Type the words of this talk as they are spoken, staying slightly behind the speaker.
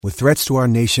With threats to our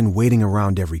nation waiting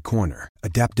around every corner,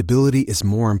 adaptability is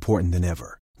more important than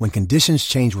ever. When conditions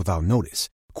change without notice,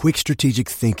 quick strategic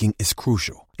thinking is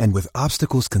crucial. And with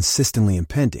obstacles consistently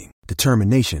impending,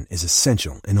 determination is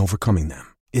essential in overcoming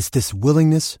them. It's this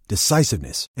willingness,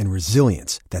 decisiveness, and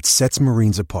resilience that sets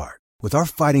Marines apart. With our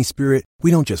fighting spirit, we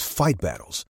don't just fight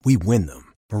battles, we win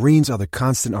them. Marines are the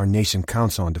constant our nation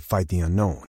counts on to fight the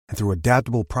unknown. And through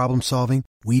adaptable problem solving,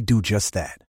 we do just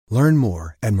that. Learn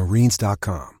more at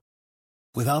marines.com.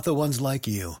 Without the ones like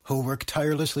you, who work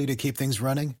tirelessly to keep things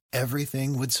running,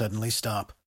 everything would suddenly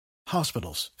stop.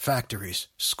 Hospitals, factories,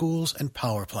 schools, and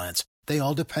power plants, they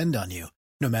all depend on you.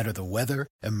 No matter the weather,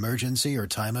 emergency, or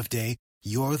time of day,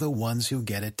 you're the ones who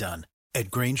get it done.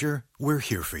 At Grainger, we're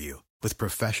here for you with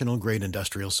professional-grade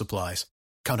industrial supplies.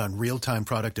 Count on real-time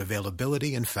product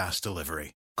availability and fast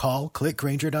delivery. Call, click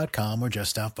Grainger.com, or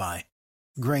just stop by.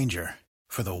 Grainger,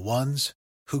 for the ones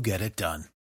who get it done.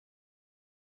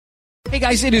 Hey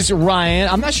guys, it is Ryan.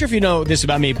 I'm not sure if you know this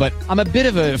about me, but I'm a bit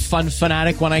of a fun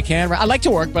fanatic when I can. I like to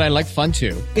work, but I like fun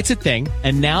too. It's a thing.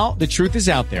 And now the truth is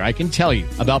out there. I can tell you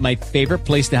about my favorite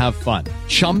place to have fun.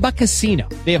 Chumba Casino.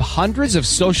 They have hundreds of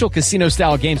social casino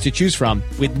style games to choose from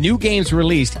with new games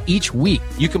released each week.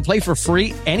 You can play for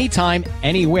free anytime,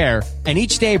 anywhere. And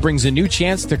each day brings a new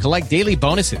chance to collect daily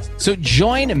bonuses. So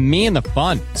join me in the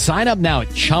fun. Sign up now at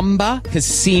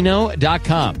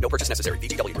ChumbaCasino.com. No purchase necessary.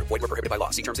 VGW. Void where prohibited by law.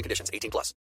 See terms and conditions. 18+. We've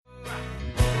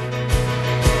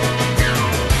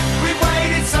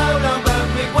waited so long, but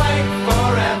we wait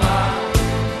forever.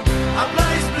 Our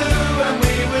blood is blue and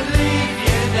we would leave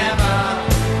you never.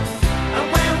 And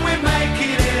when we make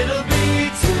it, it'll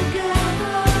be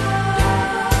together.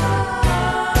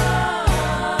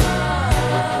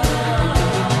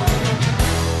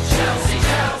 Chelsea,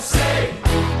 Chelsea,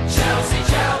 Chelsea,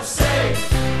 Chelsea.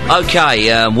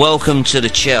 Okay, welcome to the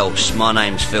Chelsea. My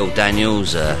name's Phil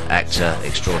Daniels, actor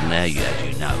extraordinaire, as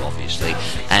you know, obviously,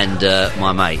 and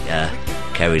my mate,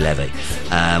 Kerry Levy.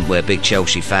 We're big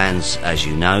Chelsea fans, as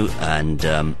you know, and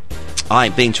I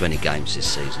ain't been to any games this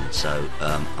season, so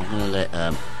I'm going to let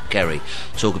Kerry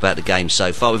talk about the games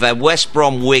so far. We've had West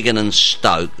Brom, Wigan and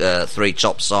Stoke, three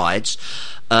top sides.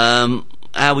 How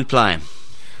are we playing?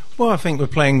 Well, I think we're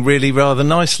playing really rather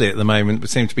nicely at the moment. We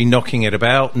seem to be knocking it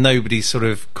about. Nobody's sort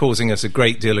of causing us a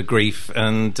great deal of grief,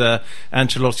 and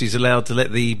Ancelotti's allowed to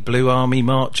let the Blue Army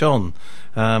march on.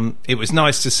 It was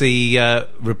nice to see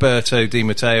Roberto Di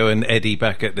Matteo and Eddie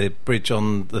back at the bridge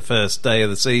on the first day of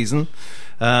the season.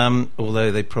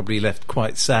 Although they probably left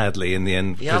quite sadly in the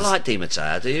end. Yeah, I like Di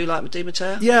Matteo. Do you like Di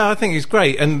Matteo? Yeah, I think he's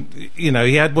great. And, you know,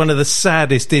 he had one of the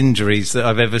saddest injuries that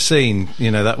I've ever seen.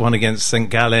 You know, that one against St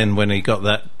Gallen when he got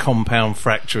that compound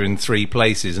fracture in 3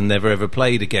 places and never ever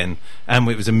played again. And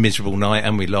it was a miserable night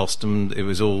and we lost, and it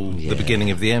was all the beginning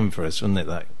of the end for us, wasn't it,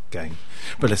 that game?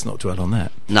 But let's not dwell on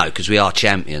that. No, because we are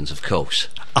champions, of course.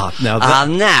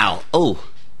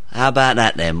 How about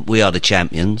that then? We are the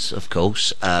champions, of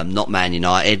course. Not Man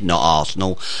United, not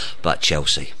Arsenal, but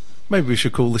Chelsea. Maybe we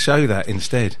should call the show that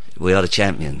instead. We are the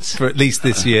champions. For at least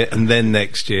this year, and then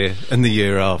next year, and the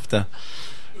year after.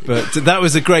 But that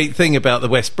was a great thing about the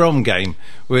West Brom game,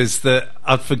 was that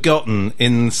I'd forgotten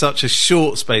in such a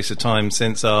short space of time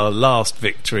since our last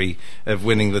victory of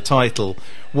winning the title,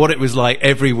 what it was like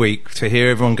every week to hear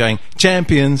everyone going,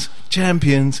 champions,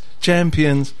 champions,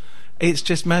 champions. It's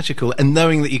just magical, and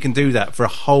knowing that you can do that for a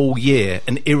whole year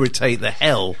and irritate the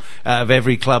hell out of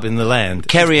every club in the land.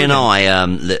 Kerry and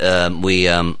I, we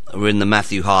were in the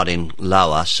Matthew Harding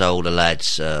lower, so all the lads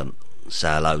say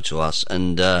hello to us,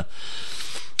 and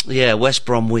West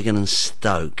Brom, Wigan and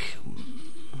Stoke.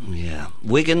 Yeah,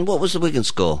 Wigan. What was the Wigan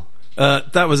score?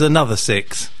 That was another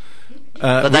 6.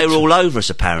 But they were all over us,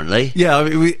 apparently. Yeah, I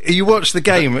mean, you watched the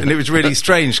game, and it was really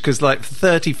strange because, like, for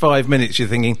 35 minutes, you're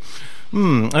thinking,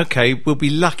 okay, we'll be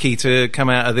lucky to come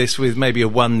out of this with maybe a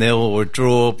 1-0 or a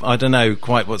draw. I don't know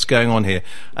quite what's going on here.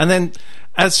 And then,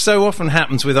 as so often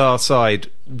happens with our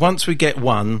side, once we get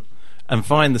one and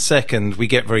find the second, we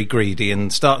get very greedy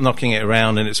and start knocking it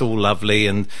around, and it's all lovely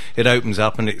and it opens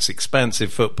up and it's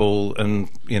expansive football, and,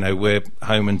 you know, we're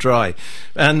home and dry.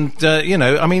 And,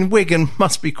 I mean, Wigan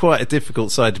must be quite a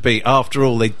difficult side to beat. After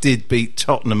all, they did beat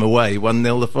Tottenham away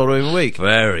 1-0 the following week.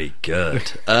 Very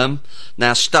good.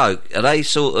 Now, Stoke, are they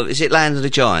sort of... Is it Land of the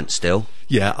Giants still?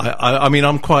 Yeah, I mean,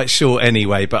 I'm quite short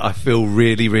anyway, but I feel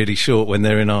really, really short when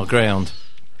they're in our ground.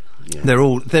 Yeah.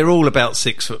 They're all about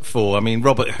 6'4". I mean,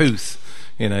 Robert Huth,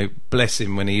 you know, bless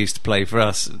him, when he used to play for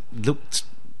us, looked,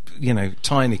 you know,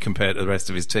 tiny compared to the rest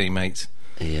of his teammates.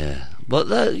 Yeah, but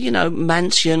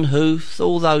Mansion, Huth,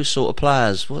 all those sort of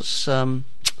players. What's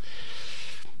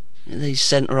These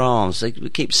centre arms, we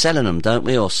keep selling them, don't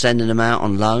we, or sending them out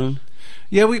on loan?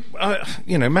 Yeah,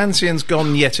 Mancien's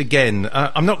gone yet again.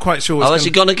 I'm not quite sure. Has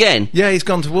he gone again? Yeah, he's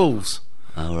gone to Wolves.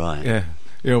 Oh, right. Yeah,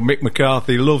 Mick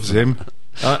McCarthy loves him.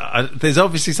 There's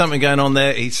obviously something going on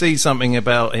there. He sees something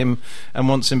about him and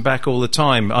wants him back all the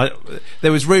time.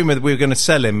 There was rumour that we were going to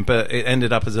sell him, but it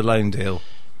ended up as a loan deal.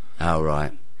 Oh,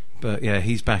 right. But yeah,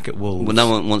 he's back at Wolves. Well, no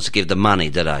one wants to give the money,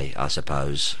 do they, I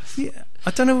suppose? Yeah,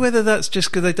 I don't know whether that's just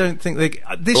because they don't think they...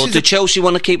 Or do Chelsea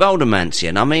want to keep hold of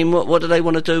Mancien? I mean, what do they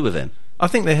want to do with him? I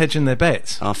think they're hedging their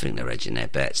bets. I think they're hedging their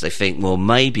bets. They think, well,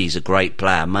 maybe he's a great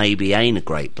player, maybe he ain't a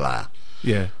great player.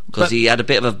 Yeah. Because he had a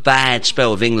bit of a bad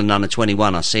spell with England under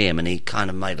 21, I see him, and he kind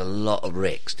of made a lot of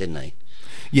ricks, didn't he?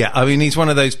 Yeah, I mean, he's one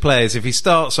of those players, if he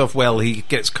starts off well, he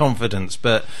gets confidence,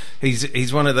 but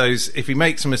he's one of those, if he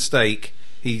makes a mistake,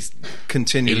 he's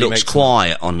continually... He looks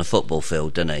quiet on the football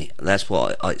field, doesn't he? That's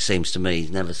what it seems to me.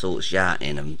 He's never sort of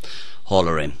shouting and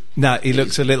hollering. No, he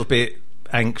looks a little bit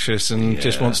anxious and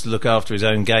just wants to look after his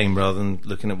own game rather than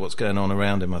looking at what's going on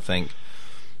around him, I think.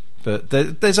 But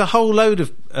there's a whole load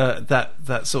of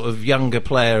that sort of younger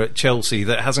player at Chelsea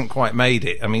that hasn't quite made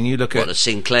it. I mean, you look at... the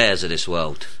Sinclairs of this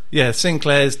world. Yeah,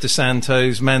 Sinclairs, Dos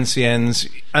Santos, Manciens,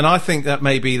 and I think that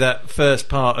maybe that first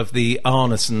part of the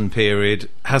Arneson period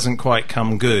hasn't quite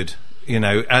come good,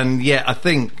 and yet I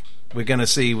think we're going to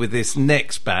see with this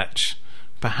next batch,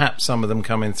 perhaps some of them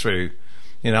coming through.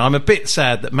 I'm a bit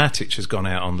sad that Matic has gone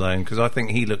out on loan because I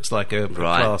think he looks like a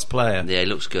class player. Yeah, he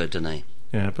looks good, doesn't he?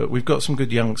 Yeah, but we've got some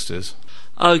good youngsters.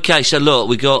 Okay, so look,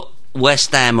 we got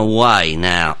West Ham away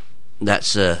now. That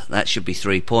should be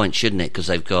 3 points, shouldn't it? Because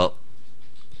they've got...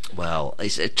 Well,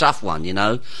 it's a tough one,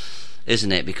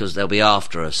 isn't it? Because they'll be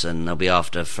after us, and they'll be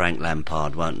after Frank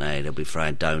Lampard, won't they? They'll be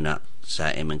throwing donuts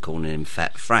at him and calling him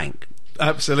Fat Frank.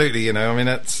 Absolutely, I mean,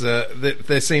 that's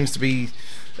there seems to be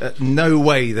no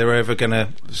way they're ever going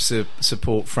to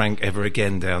support Frank ever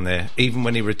again down there. Even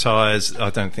when he retires, I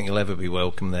don't think he'll ever be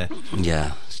welcome there.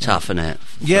 Yeah, it's tough, isn't it?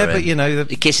 Yeah, but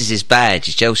he kisses his badge,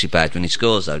 his Chelsea badge, when he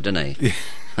scores, though, doesn't he?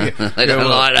 They don't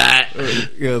like that.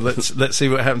 Yeah, let's see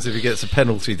what happens if he gets a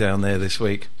penalty down there this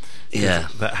week. Yeah,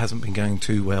 that hasn't been going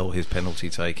too well, his penalty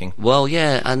taking. Well,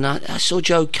 yeah, and I saw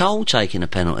Joe Cole taking a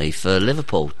penalty for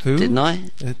Liverpool. Who? Didn't I?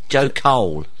 Joe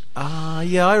Cole.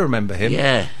 Yeah, I remember him.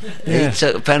 Yeah, he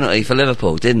took a penalty for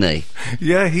Liverpool, didn't he?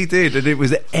 Yeah, he did, and it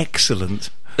was excellent.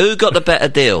 Who got the better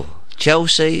deal,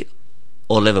 Chelsea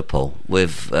or Liverpool,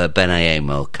 with Ben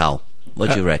or Cole?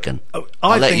 What do you reckon?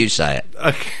 I'll let you say it.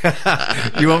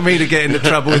 Okay. You want me to get into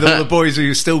trouble with all the boys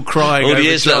who are still crying? All the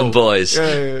Islam boys.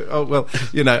 Yeah. Oh well,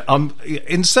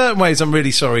 in certain ways, I'm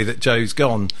really sorry that Joe's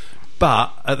gone,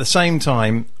 but at the same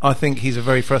time, I think he's a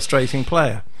very frustrating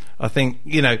player. I think,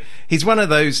 he's one of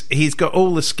those, he's got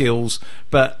all the skills,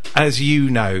 but as you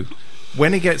know,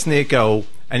 when he gets near goal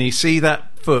and you see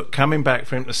that foot coming back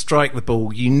for him to strike the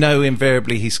ball,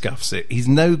 invariably he scuffs it. He's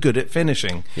no good at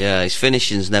finishing. Yeah, his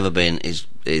finishing's never been his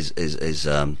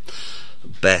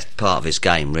best part of his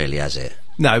game, really, has it?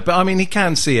 No, but I mean, he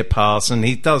can see a pass and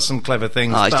he does some clever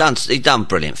things. He's done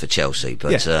brilliant for Chelsea,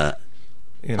 but I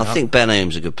think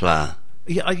Benahum's a good player.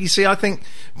 Yeah, you see, I think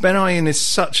Benayoun is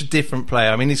such a different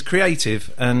player. I mean, he's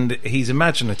creative and he's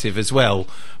imaginative as well,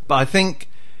 but I think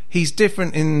he's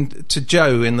different to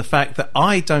Joe in the fact that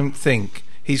I don't think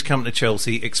he's come to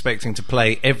Chelsea expecting to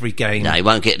play every game. No, he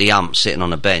won't get the ump sitting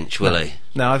on a bench, will he?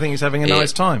 No, I think he's having a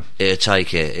nice time. He'll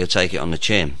take it on the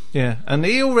chin. Yeah, and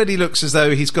he already looks as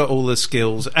though he's got all the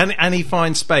skills, and he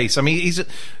finds space. I mean,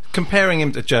 comparing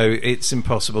him to Joe, it's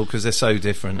impossible because they're so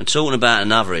different. And talking about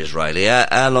another Israeli,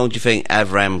 how long do you think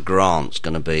Avram Grant's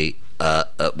going to be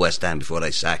at West Ham before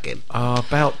they sack him?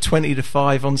 About 20 to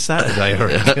 5 on Saturday, I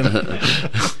reckon.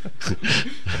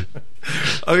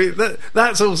 I mean,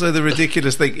 that's also the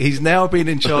ridiculous thing. He's now been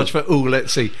in charge for,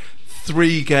 let's see,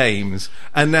 3 games,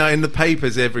 and now in the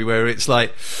papers everywhere it's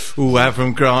like,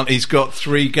 Avram Grant, he's got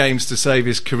 3 games to save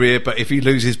his career, but if he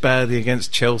loses badly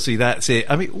against Chelsea, that's it.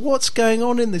 I mean, what's going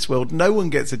on in this world? No one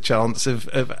gets a chance of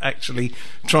actually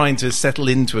trying to settle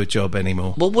into a job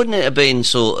anymore. Well, wouldn't it have been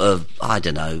sort of, I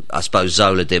don't know, I suppose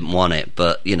Zola didn't want it,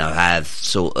 but, have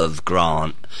sort of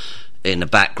Grant in the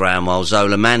background while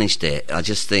Zola managed it. I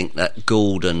just think that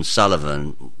Gould and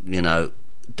Sullivan,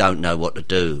 don't know what to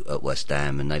do at West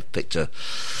Ham, and they've picked a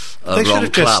they wrong club. should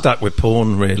have just stuck with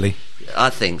Pawn, really. I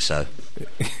think so.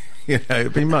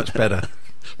 It'd be much better.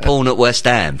 Pawn at West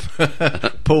Ham.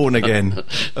 Pawn again.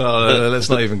 Let's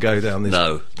not even go down this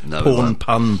no Pawn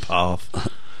pun path.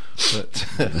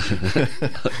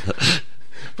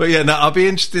 But yeah, no, I'll be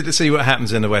interested to see what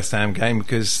happens in the West Ham game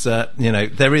because,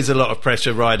 there is a lot of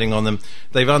pressure riding on them.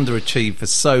 They've underachieved for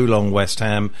so long, West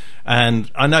Ham.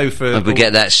 And I know for... If we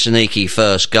get that sneaky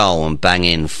first goal and bang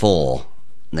in 4,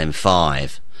 and then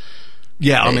 5...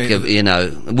 Yeah, I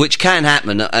mean... which can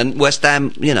happen. And West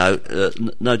Ham,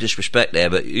 no disrespect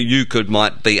there, but you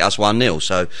might beat us 1-0.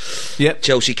 So yep.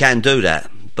 Chelsea can do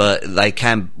that. But they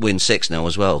can win 6-0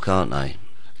 as well, can't they?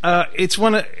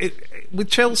 With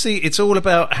Chelsea, it's all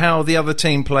about how the other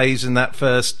team plays in that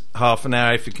first half an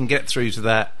hour. If you can get through to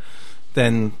that,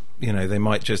 then... they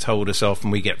might just hold us off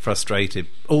and we get frustrated.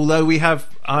 Although we have,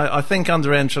 I think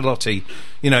under Ancelotti,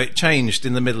 it changed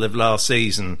in the middle of last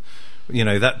season.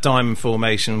 That diamond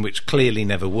formation, which clearly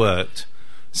never worked.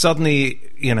 Suddenly,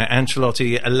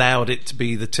 Ancelotti allowed it to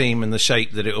be the team and the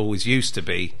shape that it always used to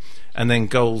be. And then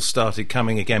goals started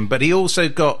coming again. But he also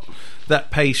got that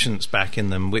patience back in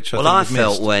them, which I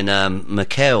felt when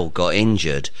Mikel got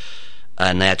injured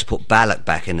and they had to put Ballack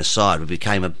back in the side, we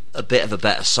became a bit of a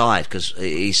better side because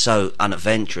he's so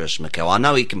unadventurous, Mikel. I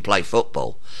know he can play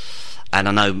football, and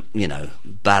I know,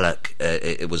 Ballack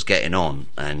it was getting on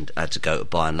and had to go to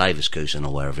Bayern Leverkusen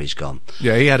or wherever he's gone.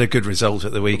 Yeah, he had a good result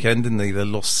at the weekend, didn't he? They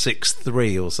lost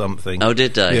 6-3 or something. Oh,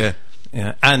 did they? Yeah.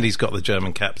 Yeah, and he's got the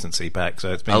German captaincy back,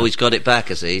 so it's been... he's got it back,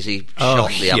 has he? Has he shot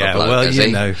the other bloke, well, has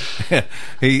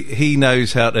he? he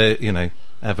knows how to,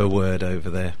 have a word over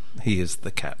there. He is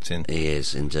the captain. He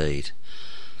is, indeed.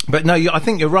 But no, I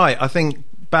think you're right. I think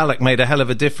Ballack made a hell of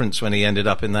a difference when he ended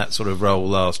up in that sort of role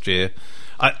last year.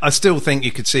 I still think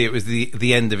you could see it was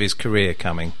the end of his career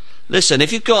coming. Listen,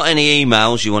 if you've got any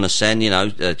emails you want to send,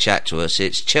 chat to us,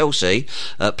 it's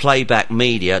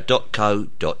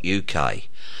chelsea@playbackmedia.co.uk.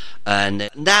 And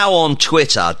now on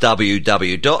Twitter,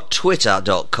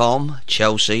 www.twitter.com,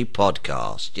 Chelsea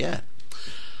Podcast. Yeah.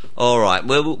 All right,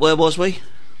 where was we?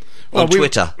 On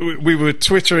Twitter. We were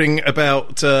twittering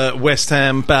about West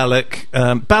Ham, Ballack.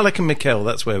 Ballack and Mikel,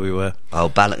 that's where we were. Oh,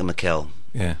 Ballack and Mikel.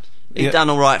 Yeah. He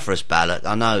done all right for us, Ballack.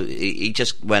 I know, he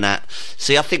just went out...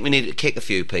 See, I think we needed to kick a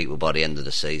few people by the end of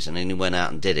the season, and he went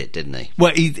out and did it, didn't he?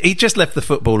 Well, he just left the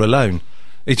football alone.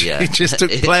 He just took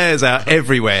players out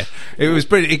everywhere. It was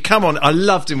brilliant. He'd come on. I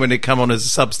loved him when he'd come on as a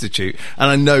substitute,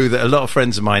 and I know that a lot of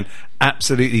friends of mine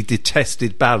absolutely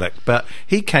detested Ballack, but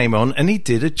he came on and he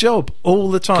did a job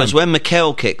all the time. Because when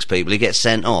Mikel kicks people, he gets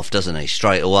sent off, doesn't he?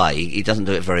 Straight away. He doesn't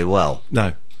do it very well.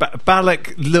 No,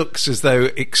 Ballack looks as though,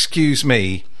 excuse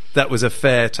me, that was a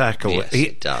fair tackle. Yes,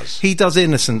 it does. He does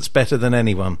innocence better than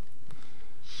anyone.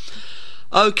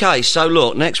 OK, so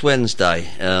look, next Wednesday,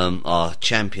 our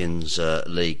Champions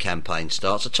League campaign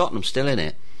starts. Are Tottenham still in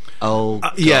it? Oh,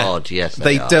 God, yes,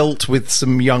 they are. Dealt with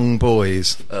some young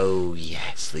boys. Oh,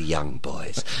 yes, the young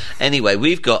boys. Anyway,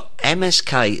 we've got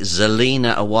MSK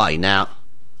Zelina away. Now,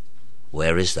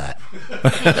 where is that?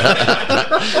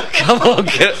 Come on.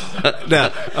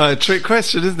 Now, trick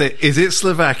question, isn't it? Is it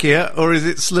Slovakia or is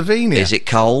it Slovenia? Is it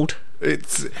cold?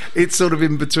 It's sort of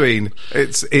in between.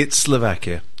 It's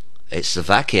Slovakia. It's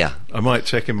Slovakia. I might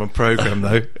check in my programme,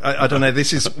 though. I don't know.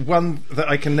 This is one that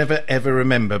I can never, ever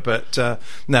remember. But,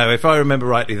 no, if I remember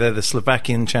rightly, they're the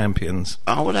Slovakian champions.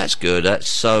 Oh, well, that's good. That's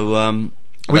so... Are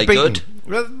they good?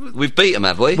 We've beat them,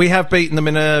 have we? We have beaten them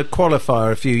in a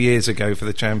qualifier a few years ago for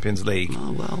the Champions League.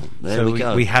 Oh, well, there we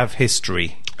go. We have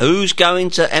history. Who's going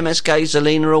to MSK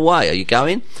Zelina away? Are you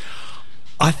going?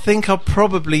 I think I'll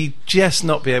probably just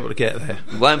not be able to get there.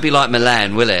 It won't be like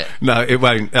Milan, will it? No, it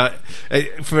won't.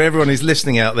 For everyone who's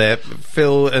listening out there,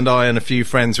 Phil and I and a few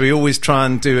friends, we always try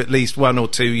and do at least 1 or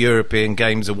 2 European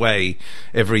games away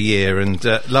every year. And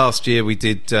last year we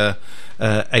did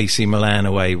AC Milan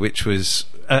away, which was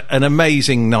an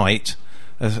amazing night,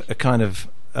 a kind of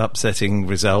upsetting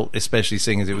result, especially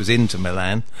seeing as it was Inter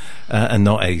Milan and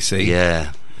not AC.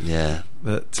 Yeah.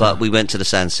 But we went to the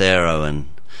San Siro and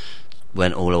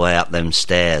went all the way up them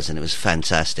stairs, and it was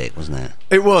fantastic, wasn't it?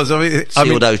 It was. I mean,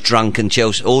 all those drunken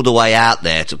Chelsea all the way out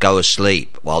there to go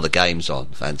asleep while the game's on.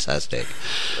 Fantastic.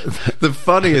 The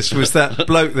funniest was that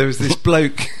bloke. There was this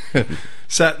bloke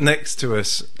sat next to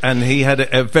us, and he had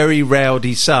a very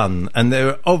rowdy son, and they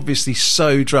were obviously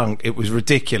so drunk it was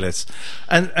ridiculous.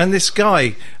 And this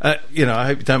guy, I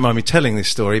hope you don't mind me telling this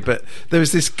story, but there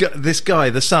was this guy,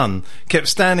 the son, kept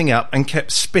standing up and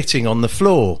kept spitting on the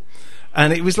floor.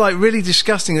 And it was like really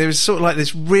disgusting. There was sort of like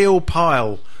this real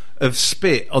pile of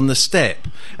spit on the step,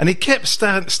 and he kept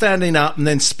standing up and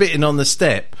then spitting on the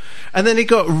step, and then he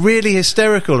got really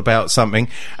hysterical about something,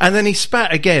 and then he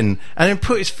spat again, and then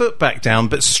put his foot back down,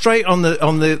 but straight on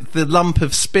the lump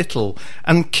of spittle,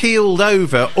 and keeled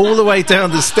over all the way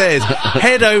down the stairs,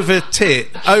 head over tit,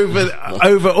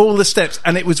 over all the steps,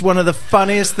 and it was one of the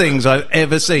funniest things I've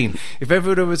ever seen. If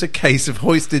ever there was a case of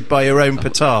hoisted by your own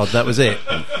petard, that was it.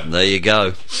 There you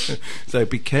go. So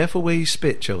be careful where you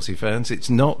spit, Chelsea fans. It's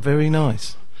not very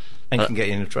nice, and can get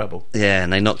you into trouble. Yeah,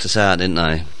 and they knocked us out, didn't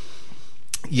they?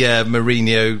 Yeah,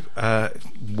 Mourinho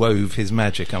wove his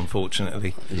magic,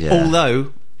 unfortunately. Yeah.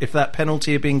 Although, if that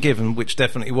penalty had been given, which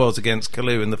definitely was against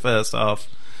Kalou in the first half,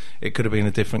 it could have been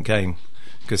a different game,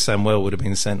 because Samuel would have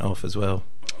been sent off as well.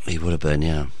 He would have been,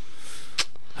 yeah.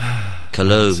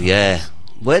 Kalou, yeah.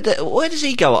 Where does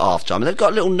he go at half time? They've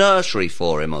got a little nursery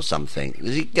for him or something.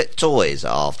 Does he get toys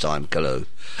at half time, Kalou?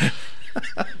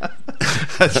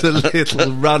 That's a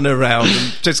little run around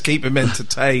and just keep him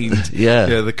entertained. Yeah,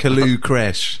 the Kalou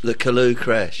creche. The Kalou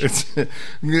creche.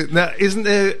 Now, isn't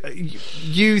there?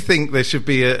 You think there should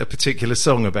be a particular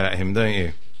song about him, don't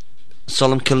you?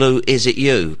 Solomon Kalou, Is It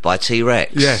You by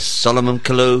T-Rex. Yes. Solomon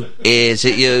Kalou, Is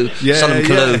It You? Yeah, Solomon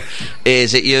Kalou,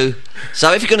 Is It You?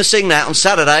 So if you're going to sing that on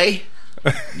Saturday,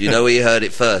 you know where you heard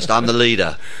it first. I'm the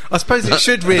leader. I suppose it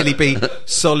should really be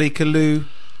Solly Kalou,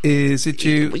 Is It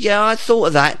You? Yeah, I thought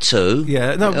of that too.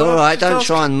 Yeah, no. All right, don't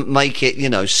try and make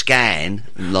it, scan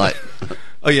like.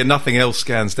 Oh yeah, nothing else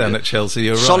scans down at Chelsea.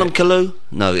 You're right. Solomon Kalou?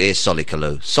 No, it is Solly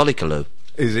Kalou. Solly Kalou.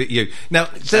 Is it you? Now,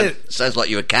 sounds like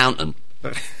your accountant.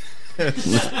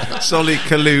 Solly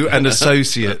Kalou and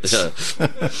Associates.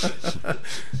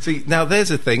 See, now there's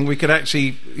a thing we could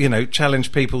actually,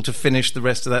 challenge people to finish the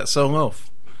rest of that song off.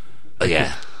 Oh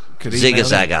yeah, Could Zigga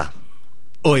Zagga.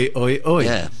 Oi, oi,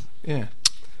 oi. Yeah.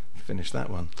 Finish that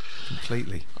one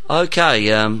completely. Okay,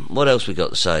 what else we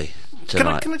got to say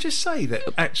tonight? Can I just say that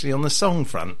actually on the song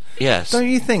front, yes, don't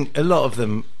you think a lot of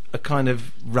them are kind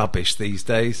of rubbish these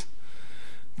days?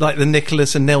 Like the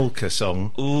Nicholas Anelka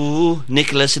song. Ooh,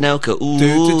 Nicholas Anelka. Ooh,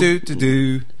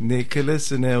 do Nicholas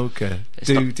Anelka.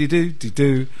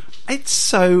 Do. It's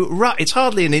so it's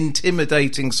hardly an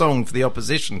intimidating song for the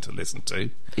opposition to listen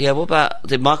to. Yeah, what about,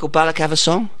 did Michael Ballack have a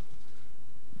song?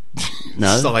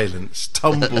 No. Silence,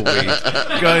 tumbleweed,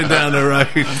 going down the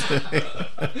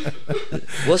road.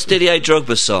 What's Didier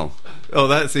Drogba's song? Oh,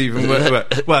 that's even worse.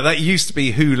 Well, that used to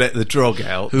be Who Let the Drog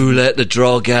Out. Who let the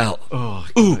drog out? Oh,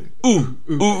 ooh.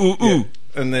 Yeah.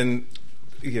 And then,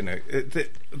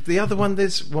 the other one,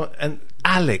 there's what, and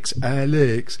Alex. And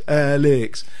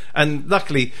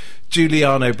luckily,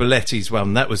 Giuliano Belletti's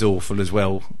one, that was awful as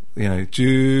well.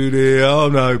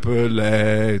 Giuliano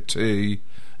Belletti.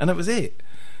 And that was it.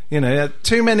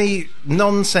 Too many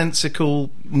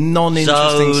nonsensical,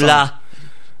 non-interesting Zola. songs.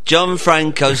 John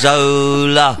Franco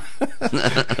Zola.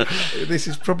 This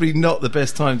is probably not the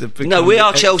best time to become... No, we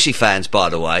are Chelsea fans, by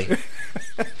the way.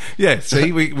 Yeah,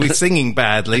 see, we're singing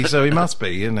badly, so we must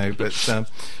be,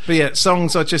 But yeah,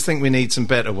 songs, I just think we need some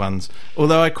better ones.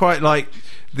 Although I quite like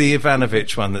the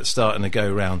Ivanovic one that's starting to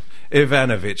go round.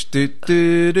 Ivanovic,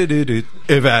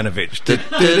 Ivanovic,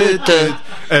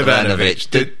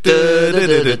 Ivanovic.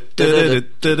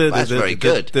 That's very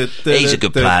good. He's a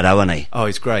good player, though, isn't he? Oh,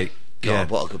 he's great. God, Yeah.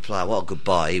 what a good player. What a good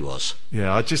buy he was.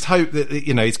 Yeah, I just hope that,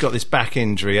 he's got this back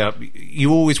injury.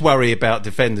 You always worry about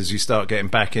defenders who start getting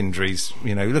back injuries.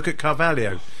 Look at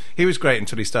Carvalho. He was great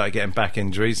until he started getting back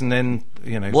injuries, and then,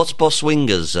 What's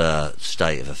Boswinger's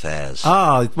state of affairs?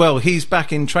 Well, he's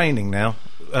back in training now.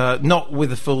 Not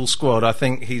with a full squad. I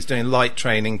think he's doing light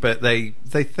training, but they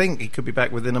think he could be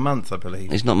back within a month, I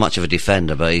believe. He's not much of a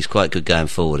defender, but he's quite good going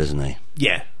forward, isn't he?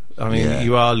 Yeah. I mean,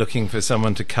 you are looking for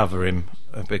someone to cover him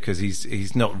because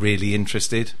he's not really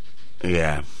interested.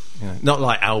 Yeah. Not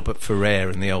like Albert Ferrer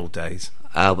in the old days.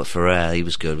 Albert Ferrer, he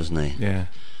was good, wasn't he? Yeah.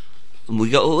 And we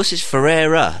got, what's his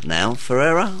Ferreira now?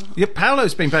 Ferreira? Yeah,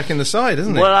 Paolo's been back in the side,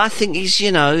 hasn't he? Well, I think he's,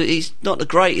 he's not the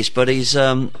greatest, but he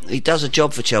does a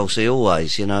job for Chelsea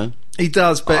always, He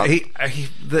does, but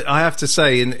I have to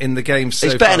say, in the game so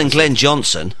he's better far, than Glenn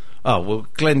Johnson. Oh, well,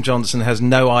 Glenn Johnson has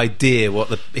no idea what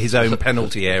his own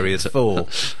penalty area is for,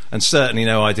 and certainly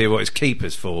no idea what his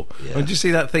keeper's for. Yeah. Did you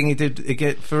see that thing he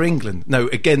did for England? No,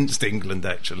 against England,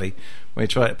 actually, when he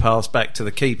tried to pass back to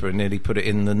the keeper and nearly put it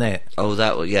in the net. Oh,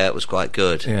 it was quite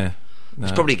good. Yeah. No.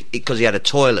 It's probably because he had a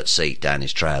toilet seat down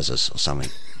his trousers or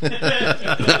something.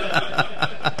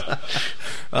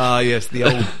 Ah, yes, the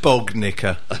old bog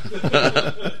knicker.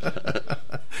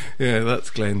 Yeah, that's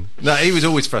Glenn. No, he was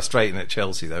always frustrating at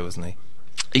Chelsea, though, wasn't he?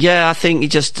 Yeah, I think he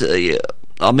just...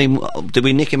 I mean, did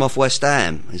we nick him off West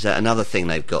Ham? Is that another thing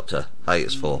they've got to hate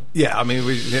us for? Yeah, I mean,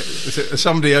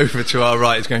 somebody over to our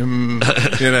right is going,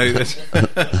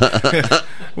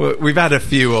 well, we've had a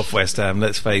few off West Ham,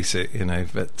 let's face it,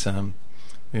 but,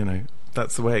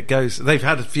 that's the way it goes. They've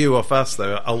had a few off us,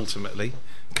 though, ultimately.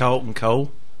 Carlton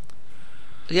Cole.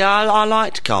 Yeah, I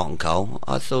liked Carlton Cole.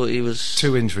 I thought he was...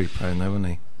 Too injury prone, though, wasn't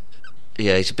he?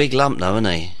 Yeah, he's a big lump, though, isn't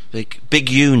he? Big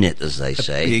unit, as they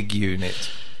say. Big unit.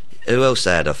 Who else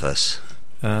they had off us?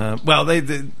 Well,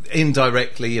 they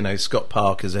indirectly, Scott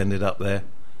Parker's ended up there.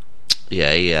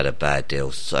 Yeah, he had a bad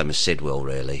deal. Same as Sidwell,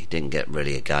 really. Didn't get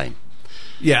really a game.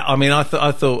 Yeah, I mean, I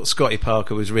thought Scotty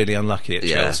Parker was really unlucky at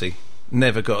Chelsea.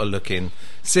 Never got a look in.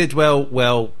 Sidwell,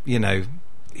 well,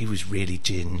 he was really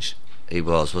ginge. He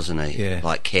was, wasn't he? Yeah.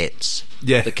 Like Kits.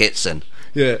 Yeah. The Kitson.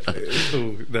 Yeah.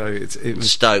 Oh, no, it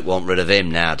was... Stoke want rid of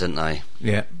him now, didn't they?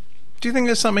 Yeah. Do you think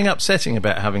there's something upsetting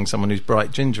about having someone who's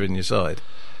bright ginger in your side?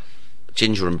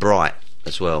 Ginger and bright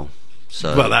as well.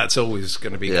 So, well, that's always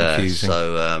going to be confusing.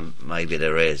 So maybe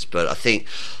there is. But I think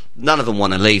none of them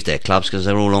want to leave their clubs because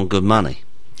they're all on good money.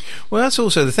 Well, that's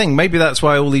also the thing. Maybe that's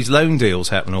why all these loan deals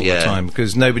happen all the time,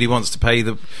 because nobody wants to pay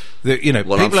the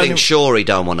Well, I think Shorey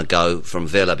don't want to go from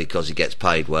Villa because he gets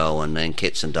paid well, and then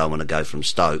Kitson don't want to go from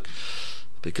Stoke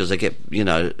because they get,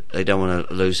 they don't want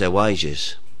to lose their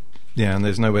wages. Yeah, and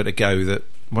there's nowhere to go. That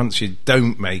once you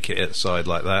don't make it at a side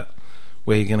like that,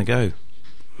 where are you going to go?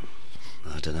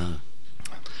 I don't know.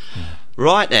 Yeah.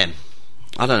 Right then,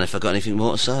 I don't know if I've got anything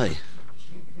more to say.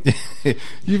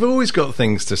 You've always got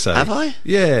things to say. Have I?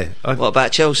 Yeah. What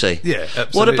about Chelsea? Yeah,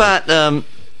 absolutely. What about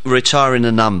retiring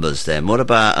the numbers then? What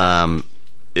about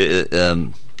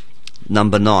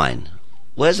number 9?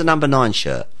 Where's the number 9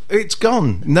 shirt? It's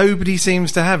gone. Nobody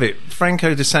seems to have it.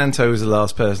 Franco De Santo was the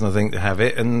last person, I think, to have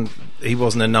it, and he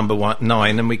wasn't a number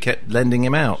 9, and we kept lending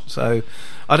him out. So,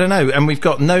 I don't know. And we've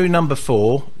got no number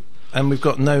 4, and we've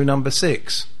got no number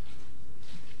 6.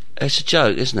 It's a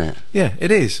joke, isn't it? Yeah,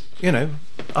 it is.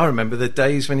 I remember the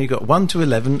days when you got 1 to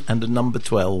 11 and a number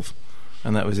 12,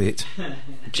 and that was it.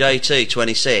 JT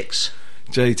 26.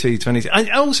 JT 26. And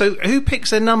also, who picks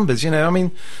their numbers?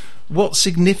 What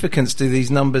significance do these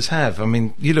numbers have? I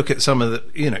mean, you look at some of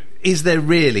the, is there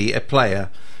really a player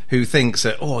who thinks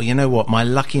that, my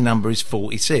lucky number is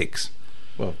 46?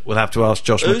 Well, we'll have to ask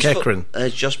Josh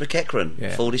McEachran. Josh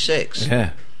McEachran, 46.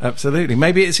 Yeah, absolutely.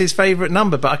 Maybe it's his favourite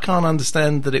number, but I can't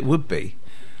understand that it would be.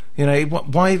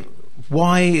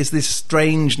 Why is this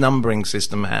strange numbering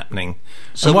system happening?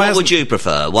 So what would you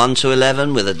prefer? 1 to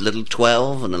 11 with a little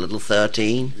 12 and a little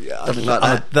 13? Something like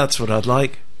that? That's what I'd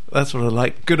like.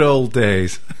 Good old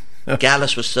days.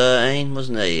 Gallus was 13,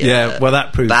 wasn't he? Yeah, well,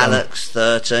 that proved... Ballock's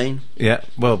 13. Yeah,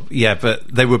 well, yeah,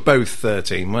 but they were both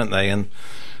 13, weren't they? And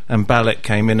Ballock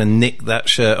came in and nicked that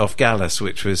shirt off Gallus,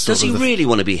 which was... Does he really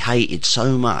want to be hated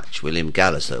so much, William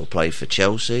Gallus, that will play for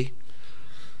Chelsea,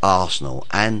 Arsenal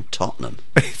and Tottenham?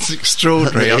 It's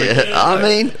extraordinary. I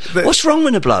mean, what's wrong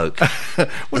with the bloke?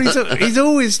 Well, he's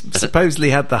always supposedly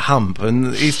had the hump,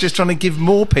 and he's just trying to give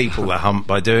more people the hump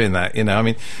by doing that. I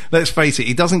mean, let's face it,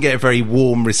 he doesn't get a very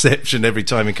warm reception every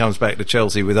time he comes back to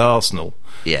Chelsea with Arsenal.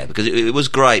 Yeah, because it was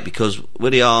great, because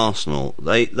with the Arsenal,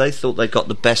 they thought they got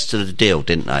the best of the deal,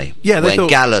 didn't they? Yeah, when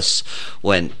Gallus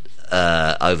went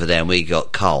over there and we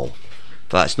got Cole.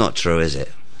 But it's not true, is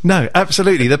it? No,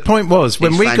 absolutely. The point was,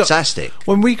 when we got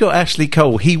Ashley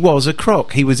Cole, he was a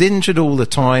crock. He was injured all the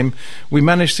time. We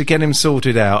managed to get him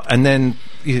sorted out, and then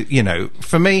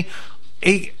for me,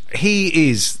 he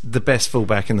is the best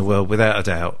fullback in the world without a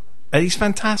doubt. And he's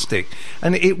fantastic,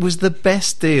 and it was the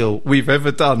best deal we've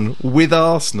ever done with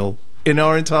Arsenal in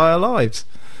our entire lives.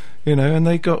 And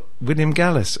they got William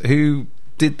Gallus, who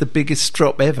did the biggest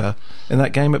strop ever in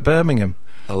that game at Birmingham.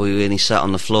 Oh, and he sat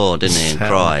on the floor, didn't he, and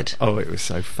cried. Oh, it was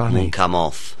so funny. Wouldn't come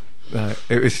off. No,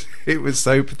 it was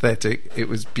so pathetic. It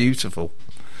was beautiful.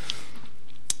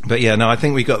 But yeah, no, I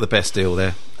think we got the best deal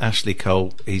there. Ashley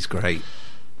Cole, he's great.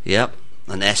 Yep.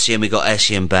 And Essien, we got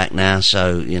Essien back now,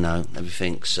 so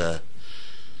everything's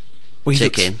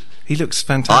ticking. He looks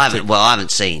fantastic. I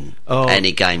haven't seen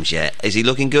any games yet. Is he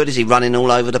looking good? Is he running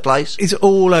all over the place? He's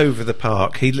all over the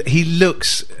park. He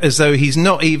looks as though he's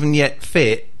not even yet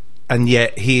fit, and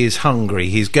yet he is hungry.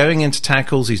 He's going into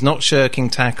tackles. He's not shirking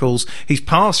tackles. He's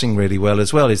passing really well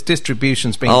as well. His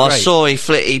distribution's been great. I saw he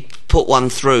put one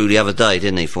through the other day,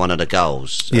 didn't he, for one of the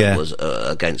goals? Yeah. It was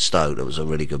against Stoke. It was a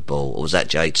really good ball. Or was that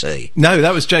JT? No,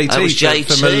 that was JT. That was JT,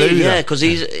 for Malouda. yeah, because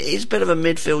he's a bit of a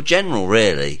midfield general,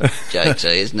 really, JT,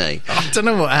 isn't he? I don't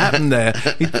know what happened there.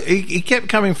 He kept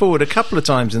coming forward a couple of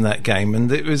times in that game,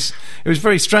 and it was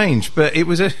very strange. But it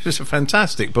was a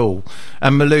fantastic ball.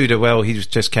 And Malouda, well, he was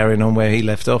just carrying on where he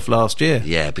left off last year.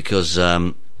 Yeah, because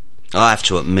I have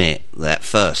to admit that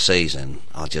first season,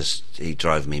 he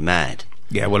drove me mad.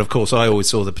 Yeah, well, of course, I always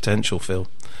saw the potential, Phil.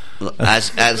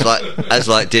 As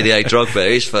like Didier Drogba,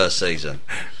 his first season.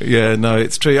 Yeah, no,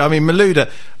 it's true. I mean,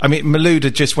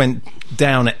 Malouda just went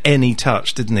down at any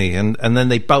touch, didn't he? And then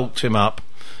they bulked him up,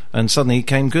 and suddenly he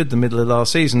came good the middle of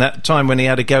last season. That time when he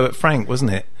had a go at Frank,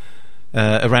 wasn't it?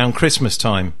 Around Christmas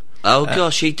time. Oh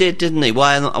gosh, he did, didn't he?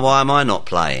 Why am I not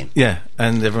playing? Yeah,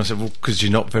 and everyone said, well, because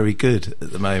you're not very good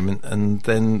at the moment. And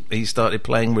then he started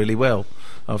playing really well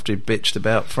after he bitched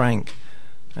about Frank.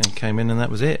 And came in, and that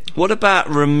was it. What about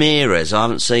Ramirez? I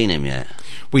haven't seen him yet.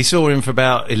 We saw him for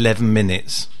about 11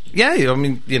 minutes. Yeah, I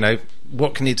mean,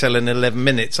 what can you tell in 11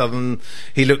 minutes other than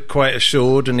he looked quite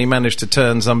assured, and he managed to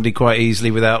turn somebody quite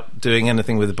easily without doing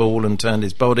anything with the ball, and turned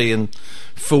his body and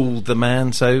fooled the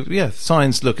man. So, yeah,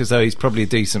 signs look as though he's probably a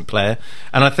decent player.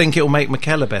 And I think it'll make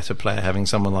Mikel a better player, having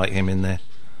someone like him in there.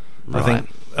 Right.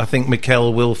 I think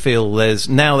Mikel will feel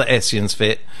now that Essien's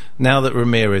fit, now that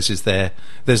Ramirez is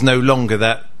there's no longer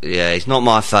that. Yeah, he's not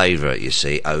my favourite, you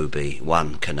see,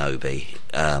 Obi-Wan Kenobi,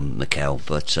 Mikel,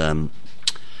 but I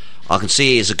can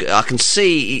see he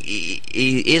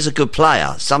is a good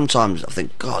player. Sometimes I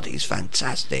think, God, he's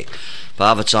fantastic,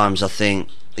 but other times I think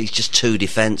he's just too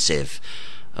defensive,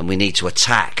 and we need to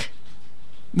attack.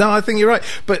 No, I think you're right,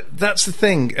 but that's the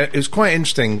thing. It was quite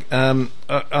interesting.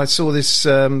 I saw this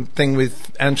thing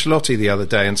with Ancelotti the other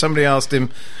day, and somebody asked him,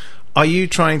 are you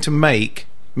trying to make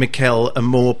Mikel a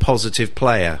more positive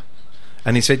player?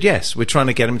 And he said, yes, we're trying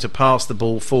to get him to pass the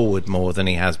ball forward more than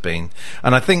he has been.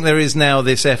 And I think there is now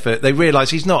this effort. They realise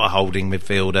he's not a holding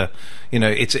midfielder.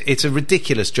 It's a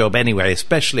ridiculous job anyway,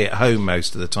 especially at home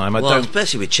most of the time.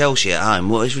 Especially with Chelsea at home.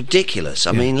 Well, it's ridiculous.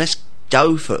 I mean, let's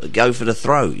go for the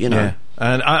throat, Yeah.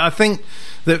 And I think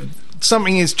that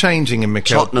something is changing in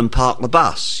Mikel. Tottenham Park the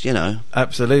bus,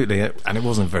 Absolutely. And it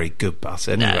wasn't a very good bus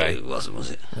anyway. No, it wasn't, was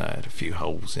it? No, it had a few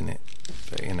holes in it.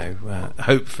 But,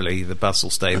 hopefully the bus will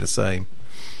stay the same.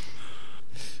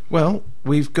 Well,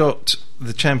 we've got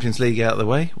the Champions League out of the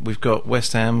way. We've got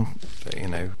West Ham,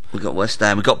 We've got West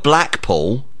Ham. We've got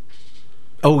Blackpool.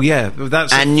 Oh, yeah.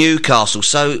 And Newcastle.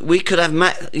 So we could have,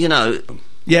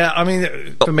 Yeah, I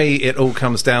mean, for me, it all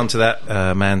comes down to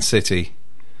that Man City,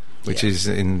 which is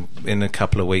in a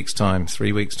couple of weeks' time,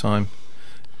 3 weeks' time.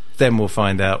 Then we'll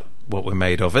find out what we're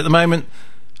made of. At the moment,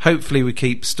 hopefully we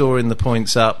keep storing the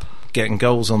points up, getting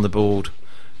goals on the board,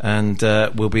 and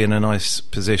we'll be in a nice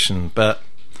position. But,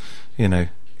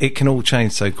 it can all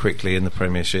change so quickly in the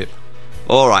Premiership.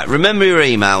 All right, remember your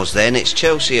emails then. It's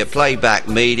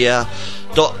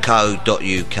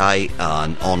chelsea@playbackmedia.co.uk,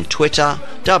 and on Twitter,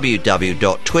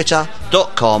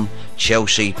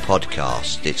 www.twitter.com/Chelsea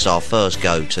Podcast. It's our first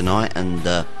go tonight, and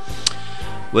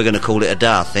we're going to call it a day,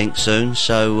 I think, soon.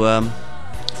 So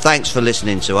thanks for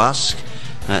listening to us.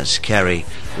 That's Kerry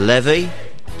Levy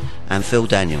and Phil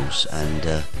Daniels,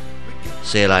 and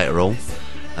see you later all.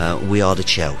 We are the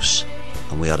Chelsea,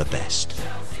 and we are the best.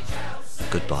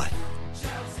 Goodbye.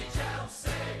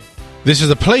 This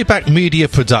is a Playback Media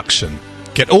production.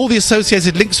 Get all the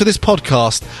associated links for this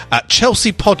podcast at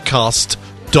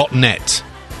chelseapodcast.net.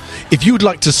 If you would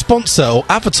like to sponsor or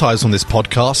advertise on this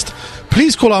podcast,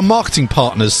 please call our marketing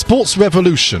partners Sports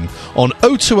Revolution on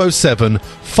 0207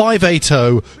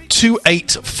 580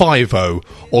 2850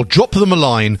 or drop them a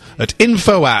line at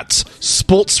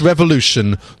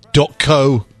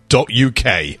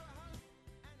info@sportsrevolution.co.uk.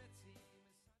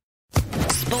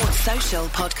 Sports Social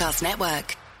Podcast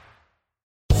Network.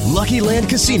 Lucky Land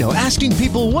Casino, asking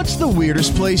people, what's the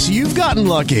weirdest place you've gotten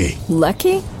lucky?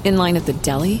 Lucky? In line at the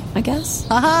deli, I guess?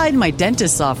 Aha, in my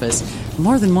dentist's office.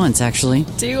 More than once, actually.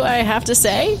 Do I have to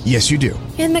say? Yes, you do.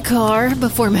 In the car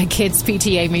before my kids'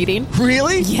 PTA meeting.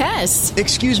 Really? Yes.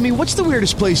 Excuse me, what's the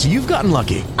weirdest place you've gotten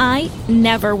lucky? I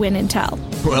never win and tell.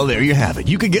 Well, there you have it.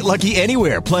 You can get lucky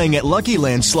anywhere, playing at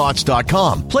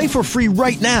LuckyLandSlots.com. Play for free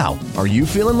right now. Are you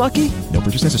feeling lucky? No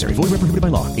purchase necessary. Void where prohibited by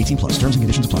law. 18+. Terms and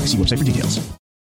conditions apply. See website for details.